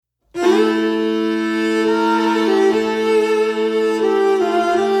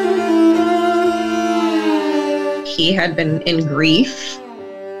he had been in grief.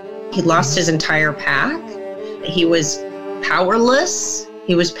 He lost his entire pack. He was powerless.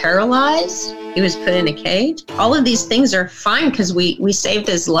 He was paralyzed. He was put in a cage. All of these things are fine because we saved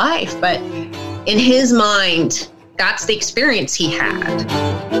his life. But in his mind, that's the experience he had.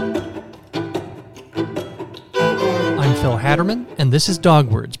 I'm Phil Hatterman, and this is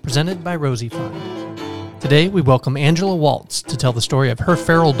Dog Words, presented by Rosie Fund. Today, we welcome Angela Waltz to tell the story of her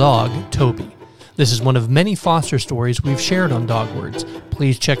feral dog, Toby. This is one of many foster stories we've shared on Dog Words.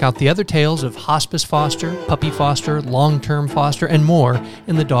 Please check out the other tales of hospice foster, puppy foster, long-term foster, and more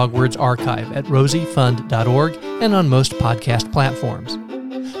in the Dog Words archive at rosiefund.org and on most podcast platforms.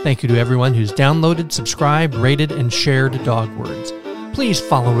 Thank you to everyone who's downloaded, subscribed, rated, and shared Dog Words. Please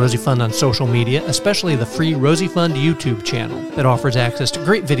follow Rosie Fund on social media, especially the free Rosie Fund YouTube channel that offers access to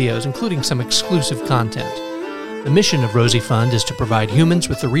great videos, including some exclusive content. The mission of Rosie Fund is to provide humans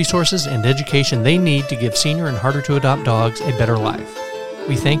with the resources and education they need to give senior and harder-to-adopt dogs a better life.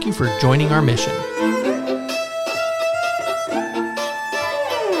 We thank you for joining our mission.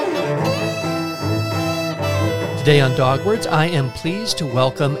 Today on Dog Words, I am pleased to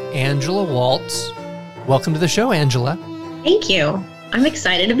welcome Angela Waltz. Welcome to the show, Angela. Thank you. I'm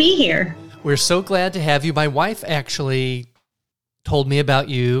excited to be here. We're so glad to have you. My wife actually told me about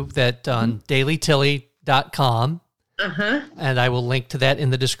you that on dailytilly.com, and I will link to that in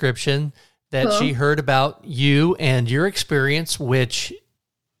the description, that she heard about you and your experience, which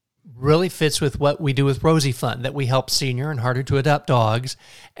really fits with what we do with Rosie Fund, that we help senior and harder-to-adopt dogs,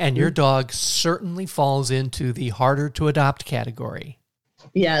 and your dog certainly falls into the harder-to-adopt category.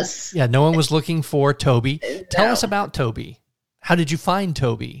 Yes. Yeah, no one was looking for Toby. No. Tell us about Toby. How did you find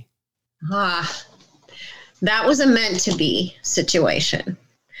Toby? That was a meant-to-be situation.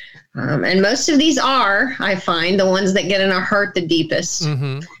 And most of these are, I find, the ones that get in our heart the deepest.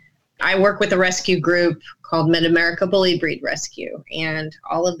 Mm-hmm. I work with a rescue group called Mid-America Bully Breed Rescue, and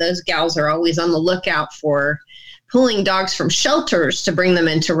all of those gals are always on the lookout for pulling dogs from shelters to bring them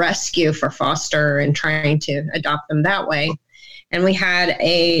into rescue for foster and trying to adopt them that way. And we had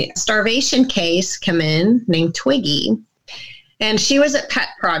a starvation case come in named Twiggy, and she was at Pet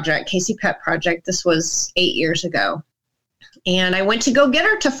Project, Casey Pet Project. This was 8 years ago. And I went to go get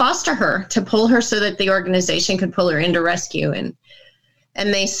her to foster her, to pull her so that the organization could pull her into rescue. And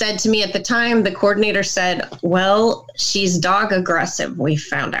they said to me at the time, the coordinator said, well, she's dog aggressive, we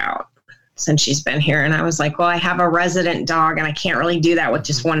found out, since she's been here. And I was like, well, I have a resident dog, and I can't really do that with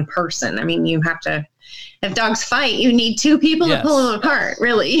just one person. I mean, you have to, if dogs fight, you need two people to pull them apart,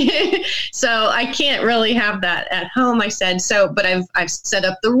 really. So I can't really have that at home, I said. But I've set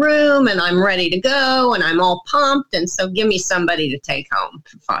up the room, and I'm ready to go, and I'm all pumped. And so give me somebody to take home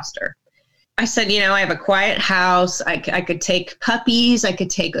to foster. I said, I have a quiet house. I could take puppies. I could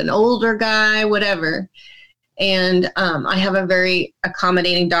take an older guy, whatever. And I have a very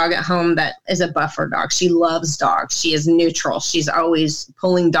accommodating dog at home that is a buffer dog. She loves dogs. She is neutral. She's always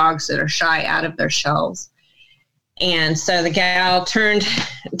pulling dogs that are shy out of their shells. And so the gal turned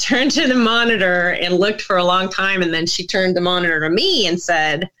to the monitor and looked for a long time. And then she turned the monitor to me and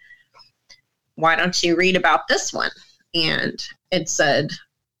said, why don't you read about this one? And it said,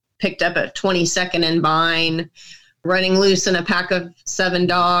 picked up at 22nd and Vine, running loose in a pack of 7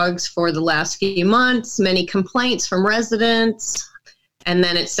 dogs for the last few months, many complaints from residents. And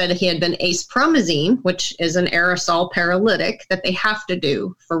then it said he had been acepromazine, which is an aerosol paralytic that they have to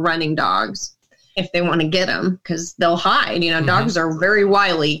do for running dogs if they want to get them, because they'll hide. Dogs are very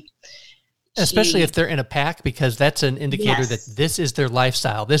wily. Especially if they're in a pack, because that's an indicator that this is their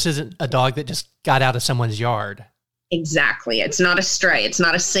lifestyle. This isn't a dog that just got out of someone's yard. Exactly. It's not a stray. It's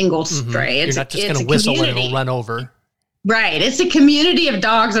not a single stray. You're not just going to whistle and it'll run over. Right. It's a community of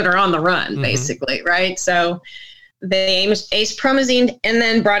dogs that are on the run, basically, right? So they acepromazine and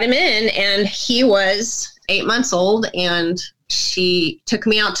then brought him in, and he was 8 months old, and she took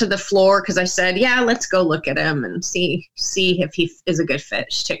me out to the floor because I said, let's go look at him and see if he is a good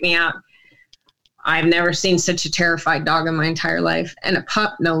fit. She took me out. I've never seen such a terrified dog in my entire life, and a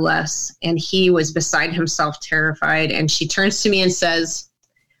pup, no less. And he was beside himself, terrified. And she turns to me and says,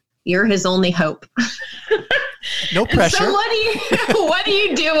 "You're his only hope." No pressure. So what do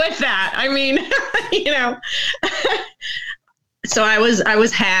you do with that? I mean, So I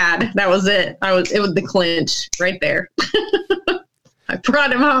was had. That was it. It was the clinch right there. I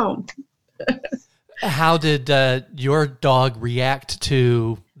brought him home. How did your dog react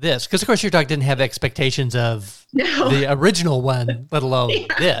to this? Because, of course, your dog didn't have expectations of the original one, let alone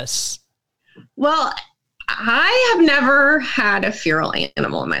this. Well, I have never had a feral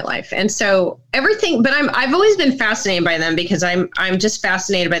animal in my life. And so everything, but I've always been fascinated by them because I'm just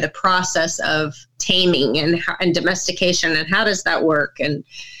fascinated by the process of taming and domestication and how does that work? And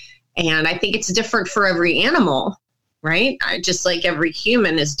I think it's different for every animal, right? Just like every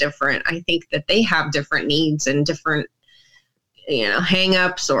human is different. I think that they have different needs and different,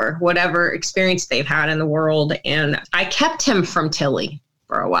 hang-ups or whatever experience they've had in the world. And I kept him from Tilly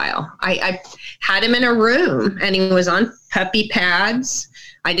for a while. I had him in a room and he was on puppy pads.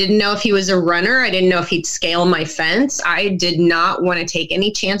 I didn't know if he was a runner. I didn't know if he'd scale my fence. I did not want to take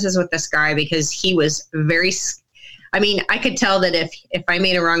any chances with this guy because he was I could tell that if I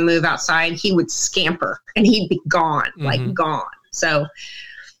made a wrong move outside, he would scamper and he'd be gone, gone. So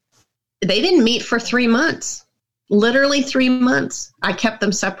they didn't meet for 3 months, literally 3 months. I kept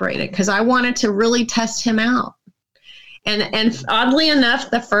them separated because I wanted to really test him out. And oddly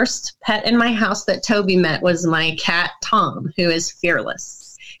enough, the first pet in my house that Toby met was my cat, Tom, who is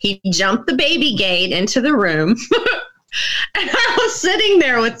fearless. He jumped the baby gate into the room. And I was sitting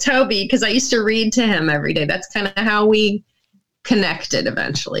there with Toby because I used to read to him every day. That's kind of how we connected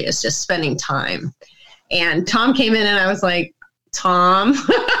eventually, is just spending time. And Tom came in and I was like, Tom,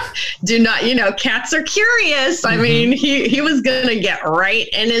 do not, cats are curious. I mean, he was going to get right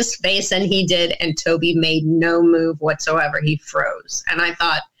in his face and he did. And Toby made no move whatsoever. He froze. And I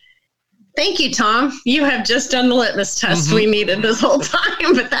thought, thank you, Tom. You have just done the litmus test we needed this whole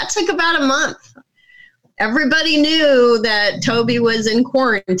time. But that took about a month. Everybody knew that Toby was in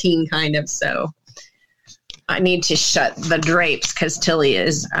quarantine kind of. So I need to shut the drapes because Tilly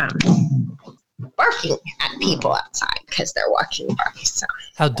is barking at people outside because they're walking by. So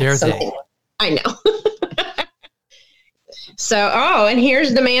how dare they? I know. So, and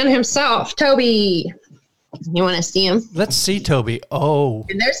here's the man himself, Toby. You want to see him? Let's see Toby. Oh,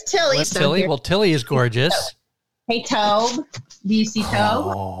 and there's Tilly. What's Tilly? Well, Tilly is gorgeous. Hey, Tobe. Do you see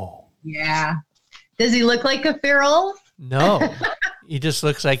Tobe? Oh, yeah. Does he look like a feral? No, he just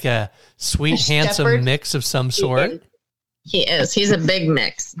looks like a sweet, handsome shepherd mix of some sort. He is. He's a big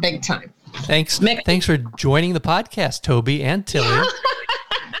mix, big time. Thanks for joining the podcast, Toby and Tilly.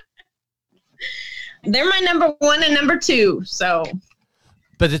 They're my number 1 and number 2. So,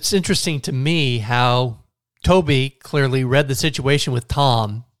 but it's interesting to me how Toby clearly read the situation with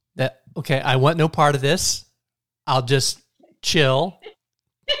Tom. That I want no part of this. I'll just chill,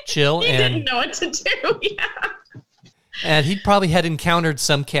 he and didn't know what to do. Yeah, and he probably had encountered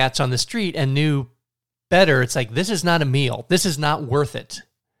some cats on the street and knew better. It's like, this is not a meal. This is not worth it.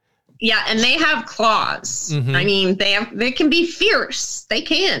 Yeah, and they have claws. I mean, they can be fierce. They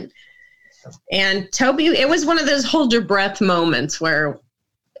can. And Toby, it was one of those hold your breath moments where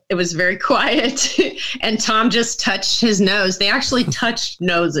it was very quiet and Tom just touched his nose. They actually touched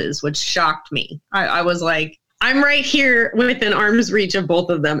noses, which shocked me. I was like, I'm right here within arm's reach of both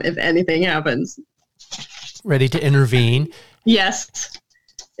of them if anything happens. Ready to intervene. Yes.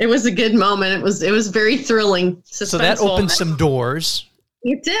 It was a good moment. It was very thrilling. Suspenseful. So that opened some doors.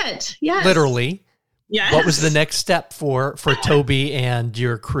 It did, yes. Literally. Yes. What was the next step for Toby and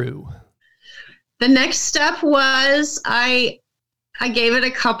your crew? The next step was I gave it a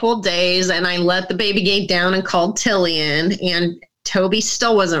couple days and I let the baby gate down and called Tilly in, and Toby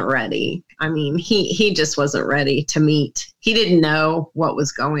still wasn't ready. I mean, he just wasn't ready to meet. He didn't know what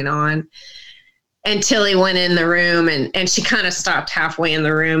was going on. And Tilly went in the room and she kind of stopped halfway in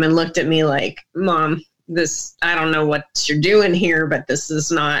the room and looked at me like, Mom, I don't know what you're doing here, but this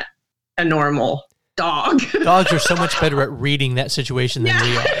is not a normal dog. Dogs are so much better at reading that situation than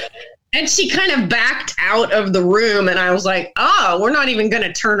we are. And she kind of backed out of the room and I was like, oh, we're not even going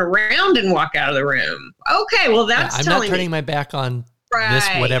to turn around and walk out of the room. Okay, well, that's I'm telling not turning my back on this,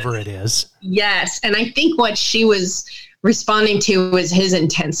 whatever it is. Yes. And I think what she was responding to was his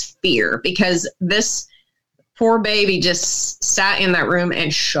intense fear because this poor baby just sat in that room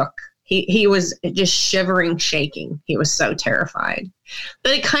and shook. He was just shivering, shaking. He was so terrified.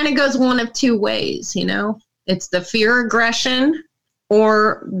 But it kind of goes one of two ways, It's the fear, aggression,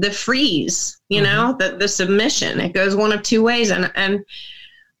 or the freeze, the submission. It goes one of two ways. And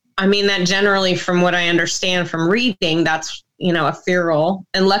I mean, that generally, from what I understand from reading, that's, a feral.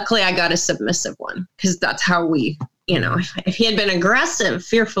 And luckily I got a submissive one because that's how we, if he had been aggressive,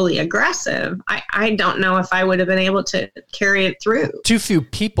 fearfully aggressive, I don't know if I would have been able to carry it through. Too few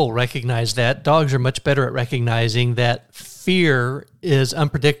people recognize that. Dogs are much better at recognizing that fear is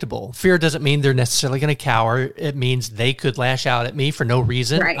unpredictable. Fear doesn't mean they're necessarily going to cower. It means they could lash out at me for no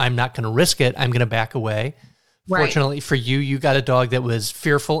reason. Right. I'm not going to risk it. I'm going to back away. Right. Fortunately for you, you got a dog that was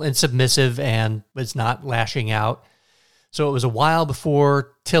fearful and submissive and was not lashing out. So it was a while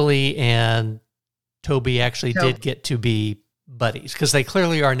before Tilly and Toby actually did get to be buddies, because they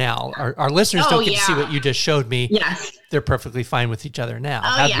clearly are now. Our listeners don't get to see what you just showed me. Yes. They're perfectly fine with each other now.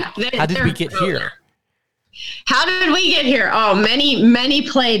 How did we get here? How did we get here? Oh, many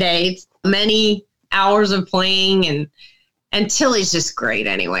play dates, many hours of playing, and Tilly's just great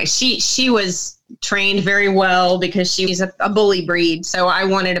anyway. She was trained very well because she's a bully breed. So I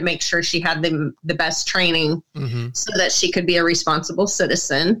wanted to make sure she had the best training so that she could be a responsible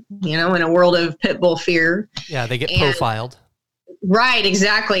citizen, in a world of pit bull fear. Yeah, they get profiled. Right,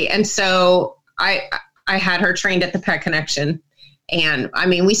 exactly. And so I had her trained at the Pet Connection. And I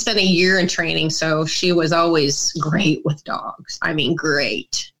mean, we spent a year in training, so she was always great with dogs. I mean,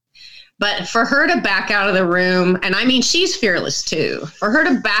 great. But for her to back out of the room, and I mean, she's fearless too. For her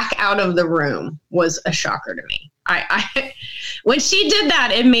to back out of the room was a shocker to me. When she did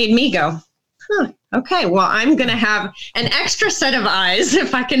that, it made me go, okay, well, I'm going to have an extra set of eyes,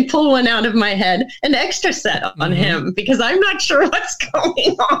 if I can pull one out of my head, an extra set on him, because I'm not sure what's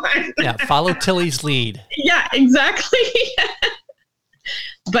going on. Yeah, follow Tilly's lead. Yeah, exactly.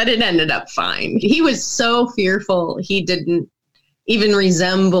 But it ended up fine. He was so fearful, he didn't even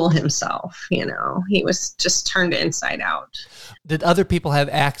resemble himself. He was just turned inside out. Did other people have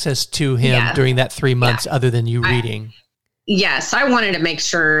access to him during that 3 months other than you reading? Yes, I wanted to make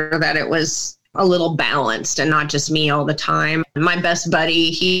sure that it was a little balanced and not just me all the time. My best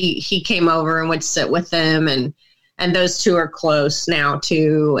buddy, he came over and would sit with them, and those two are close now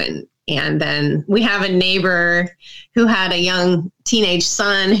too. And then we have a neighbor who had a young teenage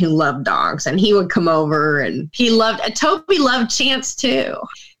son who loved dogs, and he would come over, and Toby loved Chance too.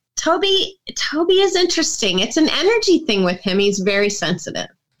 Toby is interesting. It's an energy thing with him. He's very sensitive.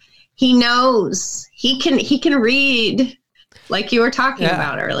 He knows he can read, like you were talking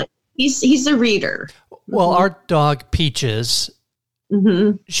about earlier. He's a reader. Well, our dog Peaches,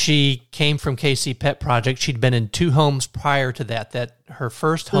 she came from KC Pet Project. She'd been in 2 homes prior to that her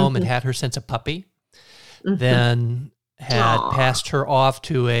first home had her since a puppy, then had passed her off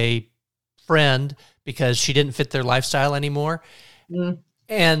to a friend because she didn't fit their lifestyle anymore.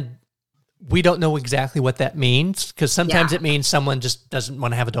 And we don't know exactly what that means, because sometimes it means someone just doesn't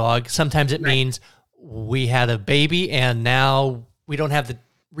want to have a dog. Sometimes it means we had a baby and now we don't have the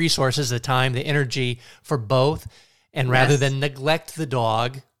resources, the time, the energy for both. And rather than neglect the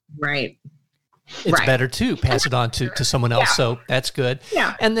dog, it's better to pass it on to someone else. So that's good.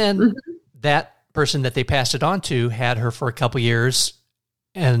 Yeah. And then that person that they passed it on to had her for a couple years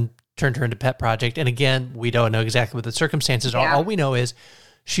and turned her into Pet Project. And again, we don't know exactly what the circumstances are. All we know is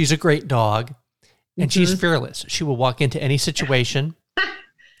she's a great dog and she's fearless. She will walk into any situation.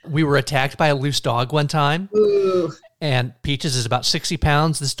 We were attacked by a loose dog one time. Ooh. And Peaches is about 60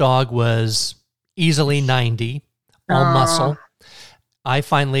 pounds. This dog was easily 90. All muscle. I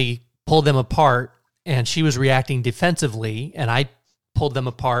finally pulled them apart, and she was reacting defensively, and I pulled them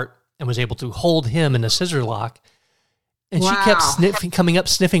apart and was able to hold him in a scissor lock. And she kept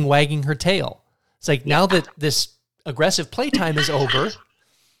sniffing, wagging her tail. It's like, now that this aggressive playtime is over,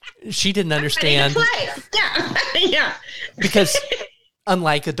 she didn't understand. Because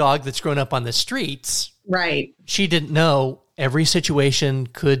unlike a dog that's grown up on the streets, she didn't know every situation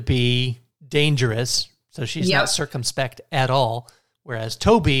could be dangerous. So she's not circumspect at all. Whereas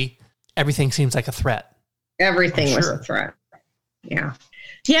Toby, everything seems like a threat. Everything was a threat. Yeah.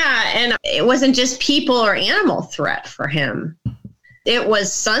 Yeah. And it wasn't just people or animal threat for him. It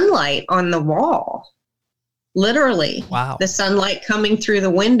was sunlight on the wall. Literally. Wow. The sunlight coming through the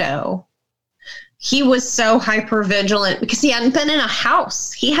window. He was so hyper vigilant because he hadn't been in a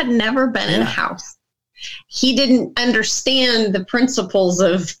house. He had never been in a house. He didn't understand the principles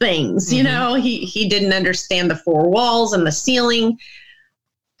of things. He didn't understand the 4 walls and the ceiling.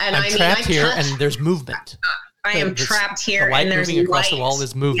 And I'm trapped here and there's movement. I am trapped here the light and there's moving across light. The wall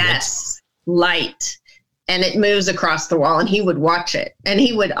is movement. Yes, light. And it moves across the wall, and he would watch it. And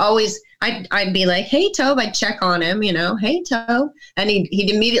he would always, I'd be like, hey, Tobe, I'd check on him, hey, Tobe. And he'd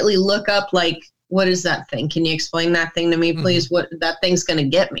immediately look up like, what is that thing? Can you explain that thing to me, please? What that thing's going to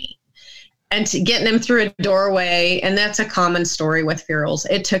get me. And to getting him through a doorway, and that's a common story with ferals.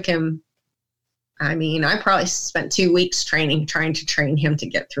 It took him, I probably spent 2 weeks trying to train him to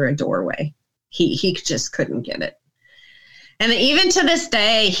get through a doorway. He just couldn't get it. And even to this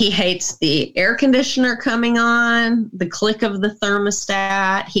day, he hates the air conditioner coming on, the click of the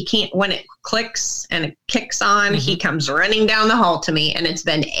thermostat. He can't, when it clicks and it kicks on, he comes running down the hall to me. And it's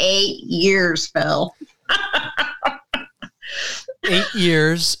been 8 years, Phil. 8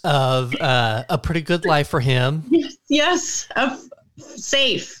 years of a pretty good life for him. Yes. A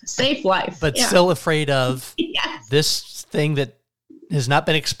safe life. But still afraid of this thing that has not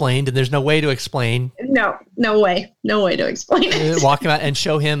been explained, and there's no way to explain. No way to explain it. Walk him out and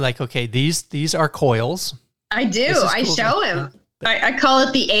show him, like, okay, these are coils. I do. I cool. show him. I call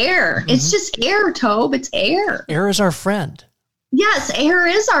it the air. It's just air, Tobe. It's air. Air is our friend. Yes, air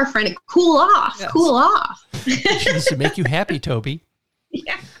is our friend. Cool off. Yes. Cool off. It needs to make you happy, Toby.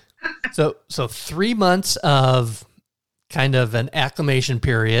 Yeah. So 3 months of kind of an acclimation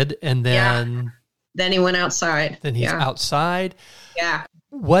period, and then he went outside. Then he's outside. Yeah.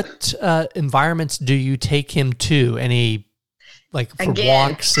 What environments do you take him to? Any, like, for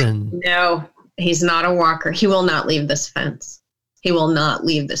walks? And no, he's not a walker. He will not leave this fence. He will not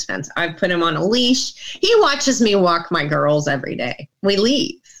leave this fence. I've put him on a leash. He watches me walk my girls every day. We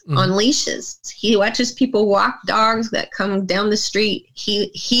leave on leashes. He watches people walk dogs that come down the street.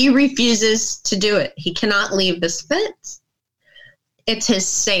 He refuses to do it. He cannot leave this fence. It's his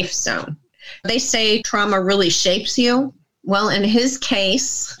safe zone. They say trauma really shapes you. Well, in his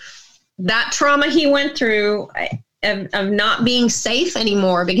case, that trauma he went through of not being safe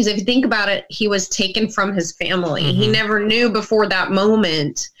anymore, because if you think about it, he was taken from his family. He never knew before that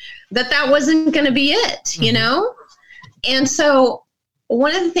moment that wasn't going to be it, you know? And so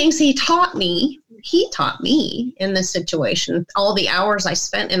one of the things he taught me in this situation, all the hours I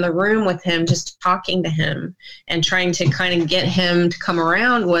spent in the room with him, just talking to him and trying to kind of get him to come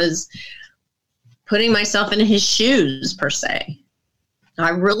around, was putting myself in his shoes, per se. I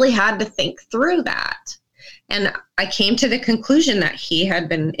really had to think through that. And I came to the conclusion that he had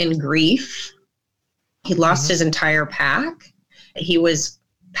been in grief. He lost his entire pack. He was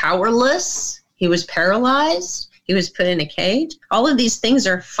powerless. He was paralyzed. He was put in a cage. All of these things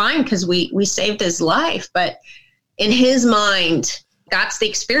are fine because we saved his life. But in his mind, that's the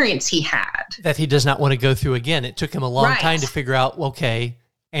experience he had. That he does not want to go through again. It took him a long time to figure out, okay,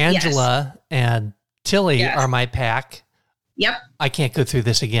 Angela and Tilly are my pack. Yep. I can't go through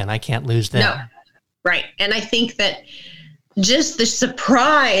this again. I can't lose them. No. Right. And I think that just the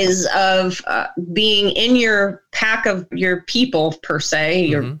surprise of being in your pack of your people, per se,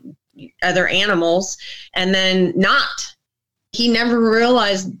 your other animals, and then not. He never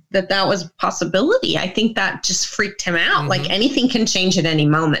realized that was a possibility. I think that just freaked him out. Like anything can change at any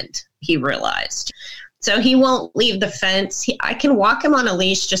moment, he realized. So he won't leave the fence. I can walk him on a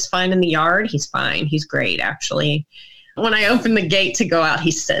leash just fine in the yard. He's fine. He's great, actually. When I open the gate to go out,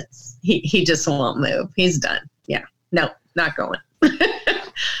 he sits. He just won't move. He's done. Yeah. No, not going.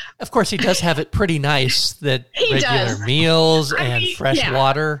 Of course, he does have it pretty nice, that regular meals and fresh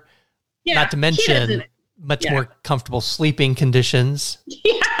water, not to mention much more comfortable sleeping conditions.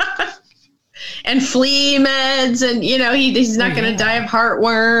 Yeah. And flea meds, and, he's not going to die of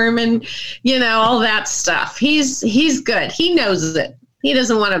heartworm, and, all that stuff. He's good. He knows it. He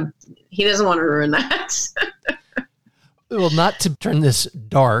doesn't want to ruin that. Well, not to turn this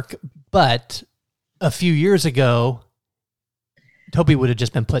dark, but a few years ago, Toby would have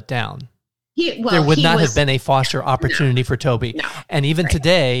just been put down. There would not have been a foster opportunity for Toby. No. And even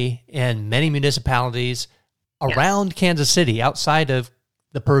today, in many municipalities around Kansas City, outside of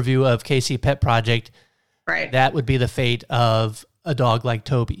the purview of KC Pet Project, that would be the fate of a dog like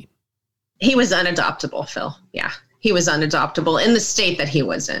Toby. He was unadoptable, Phil. Yeah, he was unadoptable in the state that he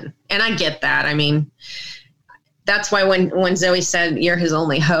was in. And I get that. I mean, that's why when Zoe said, "You're his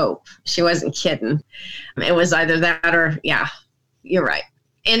only hope," she wasn't kidding. It was either that or, you're right.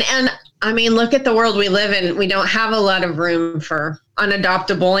 And I mean, look at the world we live in. We don't have a lot of room for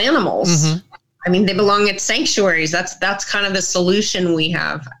unadoptable animals. I mean, they belong at sanctuaries. That's kind of the solution we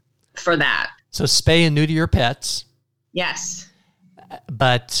have for that. So spay and neuter your pets. Yes.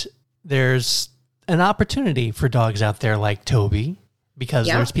 But there's an opportunity for dogs out there like Toby, because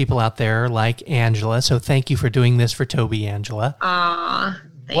there's people out there like Angela. So thank you for doing this for Toby, Angela.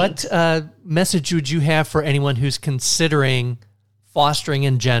 Thanks. What message would you have for anyone who's considering fostering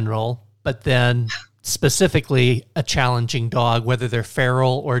in general, but then specifically a challenging dog, whether they're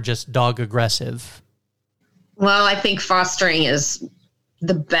feral or just dog aggressive? Well, I think fostering is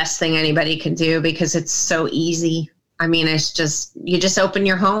the best thing anybody can do because it's so easy. I mean, it's just, you just open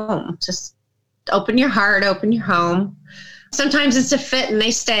your home, just open your heart, open your home. Sometimes it's a fit and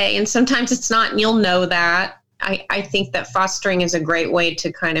they stay, and sometimes it's not, and you'll know that. I think that fostering is a great way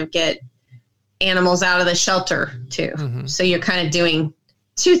to kind of get animals out of the shelter too. So you're kind of doing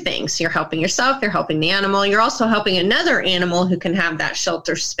two things. You're helping yourself, you're helping the animal, you're also helping another animal who can have that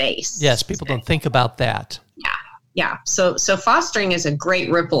shelter space. Yes, people don't think about that. Yeah. So fostering is a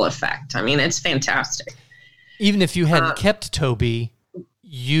great ripple effect. I mean, it's fantastic. Even if you hadn't kept Toby,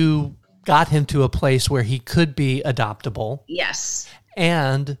 you got him to a place where he could be adoptable. Yes.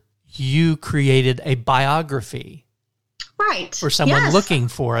 And you created a biography. Right. for someone looking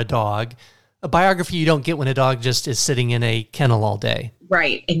for a dog. A biography you don't get when a dog just is sitting in a kennel all day.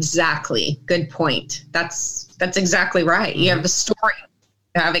 Right. Exactly. Good point. That's exactly right. You have a story.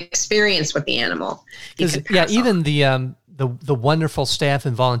 You have experience with the animal. Even the wonderful staff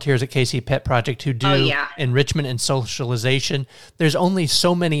and volunteers at KC Pet Project who do enrichment and socialization, there's only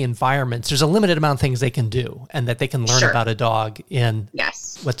so many environments. There's a limited amount of things they can do and that they can learn about a dog in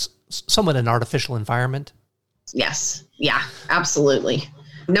what's somewhat an artificial environment. Yes. Yeah, absolutely.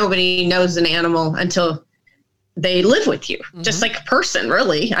 Nobody knows an animal until they live with you, just like a person,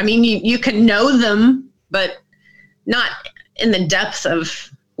 really. I mean, you can know them, but not in the depth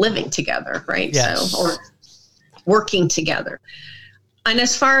of living together, right? Yes. So, or working together. And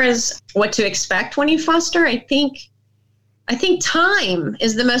as far as what to expect when you foster, I think time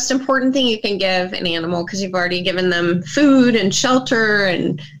is the most important thing you can give an animal, because you've already given them food and shelter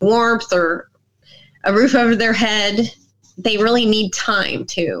and warmth or a roof over their head. They really need time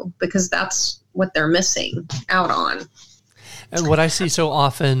too, because that's what they're missing out on. And what I see so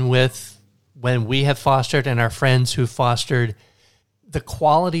often with when we have fostered and our friends who fostered, the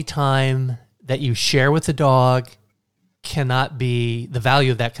quality time that you share with the dog the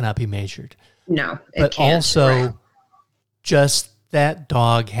value of that cannot be measured. No, but can't. Also just that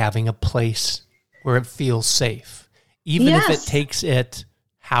dog having a place where it feels safe. Even if it takes it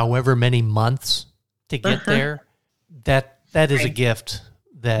however many months to get there, that is a gift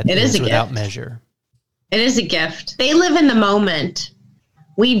that is without measure. It is a gift. They live in the moment.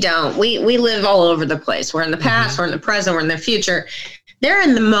 We don't. We live all over the place. We're in the past, we're in the present, we're in the future. They're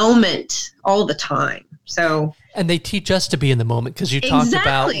in the moment all the time. So, and they teach us to be in the moment, because you talked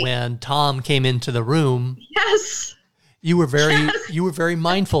about when Tom came into the room. Yes. You were very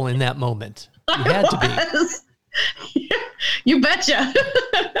mindful in that moment. You had to be. You betcha.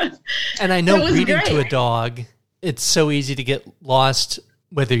 And I know reading to a dog, it's so easy to get lost,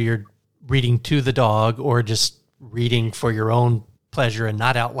 whether you're reading to the dog or just reading for your own pleasure and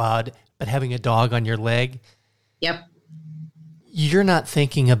not out loud, but having a dog on your leg. Yep. You're not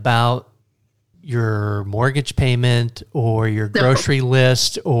thinking about your mortgage payment or your grocery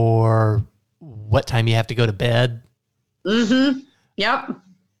list or what time you have to go to bed. Yep.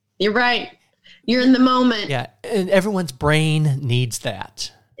 You're right. You're in the moment. Yeah. And everyone's brain needs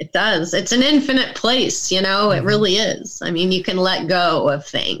that. It does. It's an infinite place, It really is. I mean, you can let go of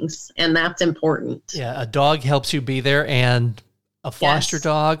things, and that's important. Yeah. A dog helps you be there, and a foster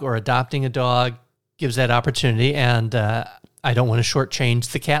dog or adopting a dog gives that opportunity. And I don't want to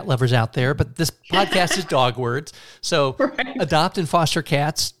shortchange the cat lovers out there, but this podcast is Dog Words. So adopt and foster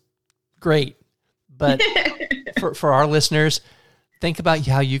cats, great. But for our listeners, think about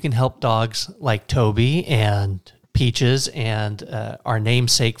how you can help dogs like Toby and Peaches and our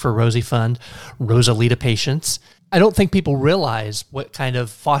namesake for Rosie Fund, Rosalita Patience. I don't think people realize what kind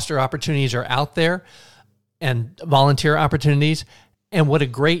of foster opportunities are out there and volunteer opportunities, and what a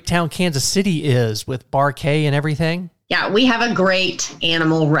great town Kansas City is with Bar K and everything. Yeah, we have a great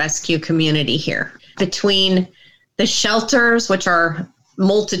animal rescue community here. Between the shelters, which are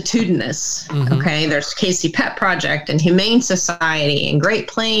multitudinous, okay? There's KC Pet Project and Humane Society and Great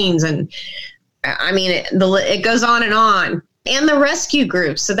Plains, and I mean, it goes on. And the rescue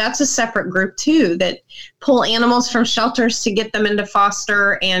groups. So that's a separate group too, that pull animals from shelters to get them into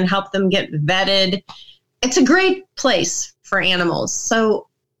foster and help them get vetted. It's a great place for animals. So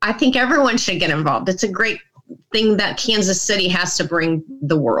I think everyone should get involved. It's a great thing that Kansas City has to bring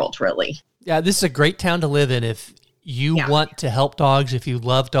the world, really. Yeah, this is a great town to live in if you want to help dogs, if you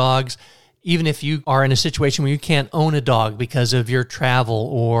love dogs, even if you are in a situation where you can't own a dog because of your travel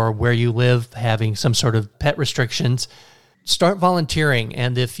or where you live having some sort of pet restrictions. Start volunteering.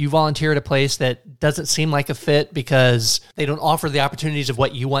 And if you volunteer at a place that doesn't seem like a fit because they don't offer the opportunities of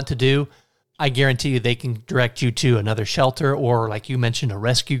what you want to do, I guarantee you they can direct you to another shelter or, like you mentioned, a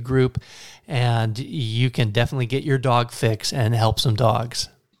rescue group, and you can definitely get your dog fix and help some dogs.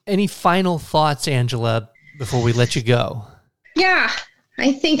 Any final thoughts, Angela, before we let you go? Yeah,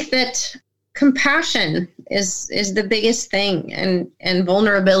 I think that compassion is the biggest thing, and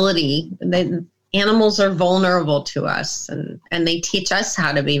vulnerability. The animals are vulnerable to us, and they teach us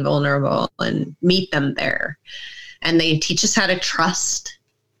how to be vulnerable and meet them there. And they teach us how to trust.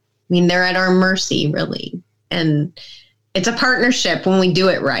 I mean, they're at our mercy, really. And it's a partnership when we do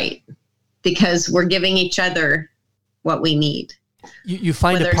it right, because we're giving each other what we need. You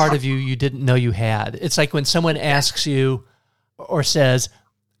find a part of you didn't know you had. It's like when someone asks you or says,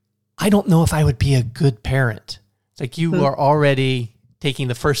 I don't know if I would be a good parent. It's like you are already taking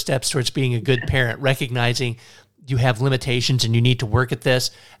the first steps towards being a good parent, recognizing you have limitations and you need to work at this.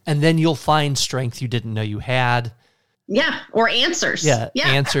 And then you'll find strength you didn't know you had. or answers.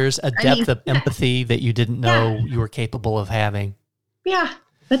 Answers, a depth of empathy that you didn't know you were capable of having. Yeah,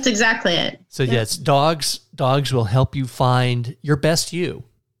 that's exactly it. So yes, dogs will help you find your best you.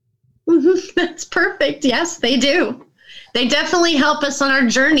 That's perfect. Yes, they do. They definitely help us on our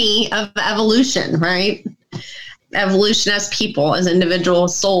journey of evolution, right? Evolution as people, as individual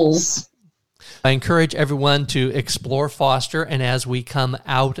souls. I encourage everyone to explore foster, and as we come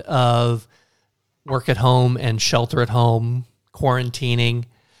out of work at home and shelter at home, quarantining,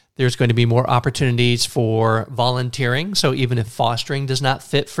 there's going to be more opportunities for volunteering. So even if fostering does not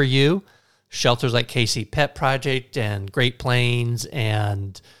fit for you, shelters like KC Pet Project and Great Plains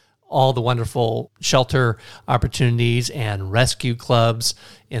and all the wonderful shelter opportunities and rescue clubs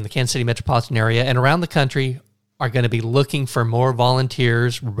in the Kansas City metropolitan area and around the country are going to be looking for more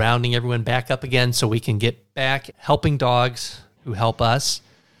volunteers, rounding everyone back up again so we can get back helping dogs who help us.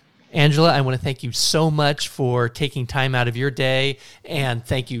 Angela, I want to thank you so much for taking time out of your day, and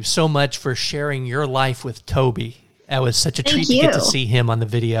thank you so much for sharing your life with Toby. That was such a treat to get to see him on the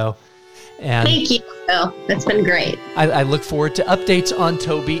video. And thank you, Phil. That's been great. I look forward to updates on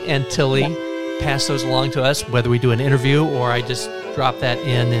Toby and Tilly. Pass those along to us, whether we do an interview or I just drop that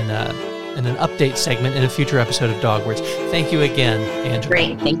in an update segment in a future episode of Dog Words. Thank you again, Angela.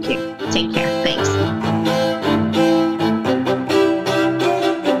 Great. Thank you. Take care. Thanks.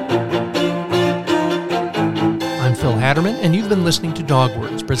 I'm Phil Hatterman, and you've been listening to Dog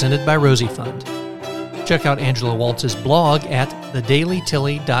Words, presented by Rosie Fund. Check out Angela Waltz's blog at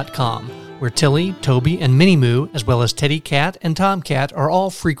thedailytilly.com, where Tilly, Toby, and Minnie Moo, as well as Teddy Cat and Tom Cat, are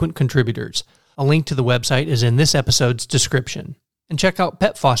all frequent contributors. A link to the website is in this episode's description. And check out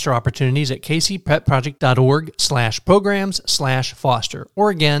pet foster opportunities at kcpetproject.org/programs/foster, or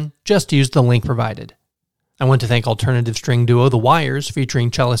again, just use the link provided. I want to thank alternative string duo The Wires, featuring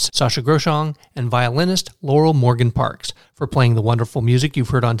cellist Sasha Groshong and violinist Laurel Morgan Parks, for playing the wonderful music you've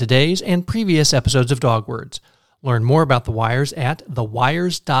heard on today's and previous episodes of Dog Words. Learn more about The Wires at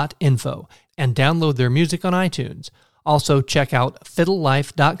thewires.info and download their music on iTunes. Also, check out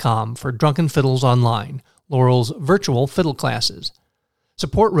fiddlelife.com for Drunken Fiddles Online, Laurel's virtual fiddle classes.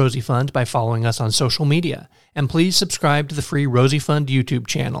 Support Rosie Fund by following us on social media, and please subscribe to the free Rosie Fund YouTube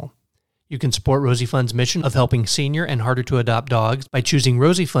channel. You can support Rosie Fund's mission of helping senior and harder-to-adopt dogs by choosing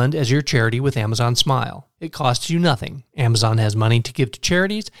Rosie Fund as your charity with Amazon Smile. It costs you nothing. Amazon has money to give to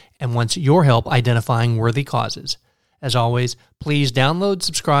charities and wants your help identifying worthy causes. As always, please download,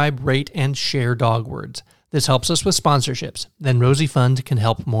 subscribe, rate, and share Dog Words. This helps us with sponsorships. Then Rosie Fund can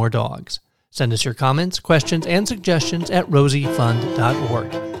help more dogs. Send us your comments, questions, and suggestions at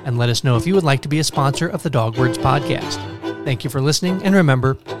rosiefund.org, and let us know if you would like to be a sponsor of the Dog Words podcast. Thank you for listening, and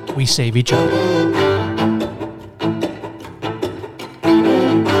remember, we save each other.